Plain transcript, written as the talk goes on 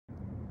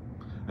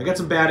I got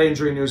some bad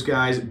injury news,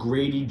 guys.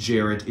 Grady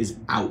Jarrett is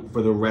out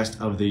for the rest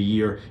of the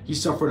year. He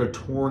suffered a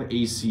torn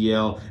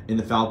ACL in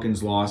the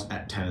Falcons' loss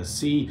at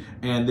Tennessee,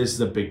 and this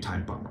is a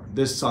big-time bummer.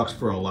 This sucks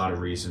for a lot of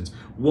reasons.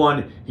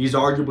 One, he's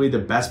arguably the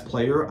best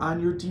player on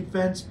your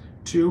defense.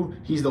 Two,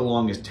 he's the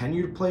longest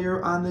tenured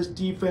player on this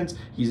defense.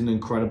 He's an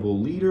incredible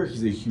leader.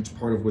 He's a huge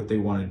part of what they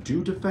want to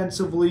do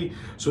defensively.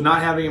 So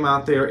not having him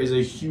out there is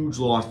a huge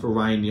loss for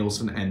Ryan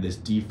Nielsen and this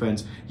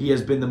defense. He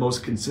has been the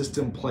most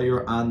consistent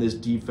player on this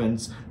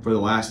defense for the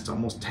last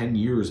almost 10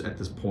 years at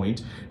this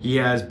point. He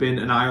has been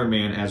an Iron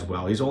Man as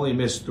well. He's only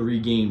missed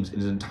 3 games in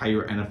his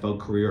entire NFL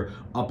career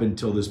up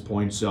until this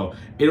point. So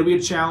it'll be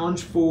a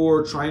challenge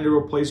for trying to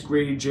replace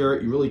Grady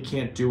Jarrett. You really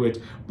can't do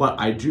it, but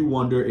I do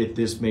wonder if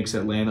this makes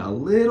Atlanta a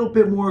little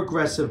bit more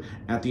aggressive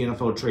at the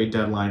NFL trade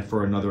deadline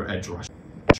for another edge rusher.